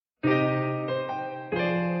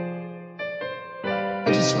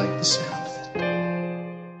just like the sound of it.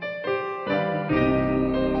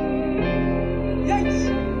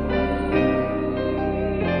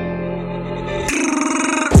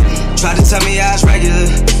 Tried to tell me I was regular.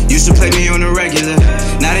 Used to play me on the regular.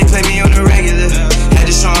 Now they play me on the regular. Had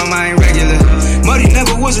to show 'em I ain't regular. Muddy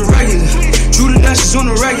never was a regular. True to Dutchess on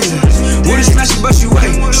the regular. Would've smashed it but she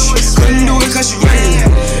wait. Couldn't do it cause she regular.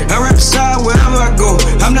 I rap the side wherever I go.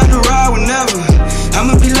 I'm down to ride whenever.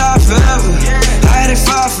 I'ma be live forever. I had it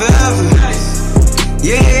fire forever.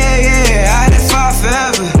 Yeah, I had it fire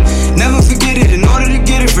forever. Never forget it. In order to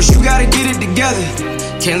get it, first you gotta get it together.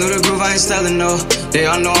 Can't lose the groove, I ain't selling no. They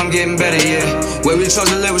all know I'm getting better, yeah. Where we chose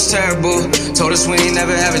to live was terrible. Told us we ain't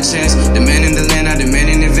never have a chance. The man in the land, I demand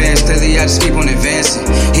in advance. Clearly I just keep on advancing.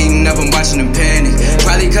 Heating up, I'm watching them panic.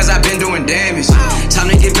 Probably cause I've been doing damage.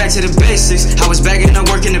 Time to get back to the basics. I was bagging up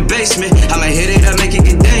work in the basement. I'ma hit it up, make it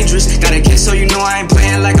get dangerous. Got a kid so you know I ain't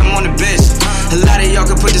playing like I'm on the bench. A lot of y'all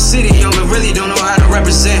can put the city on, but really don't know how to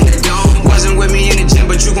represent. Wasn't with me in the gym,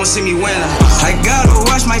 but you gon' see me win. I gotta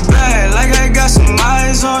watch my bag like I got some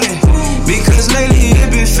eyes on it. Because lately it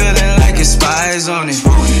been feeling like it's spies on it.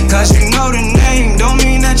 Cause you know the name, don't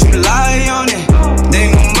mean that you lie on it. They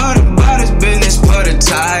know much about his business, put a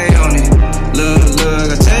tie on it. Look,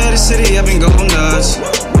 I tell you the city, I've been going nuts.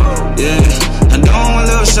 Yeah, I don't want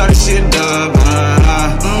little shorty, she a dub.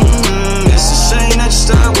 It's a shame that you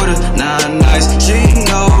stuck with her, nah, nice. She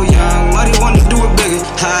know young, Muddy wanna do it bigger.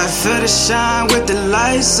 I feel the shine with the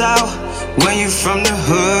lights out. When you from the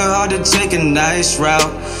hood, hard to take a nice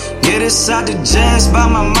route. Get inside the jazz by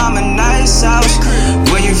my mama nice house.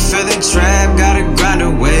 When you feeling trapped, gotta grind a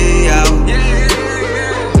way out.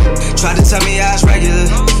 Tried to tell me I was regular.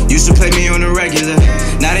 Used to play me on the regular.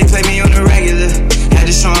 Now they play me on the regular. Had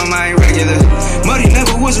to show 'em I ain't regular. Muddy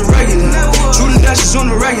never was a regular. True to Dutchess on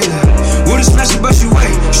the regular. Would've smashed it but she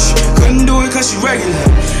wait. Couldn't do it cause she regular.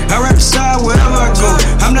 I rap the side wherever I go.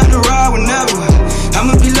 I'm down to ride whenever.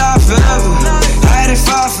 I'ma be live forever. I had it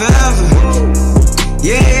fire forever.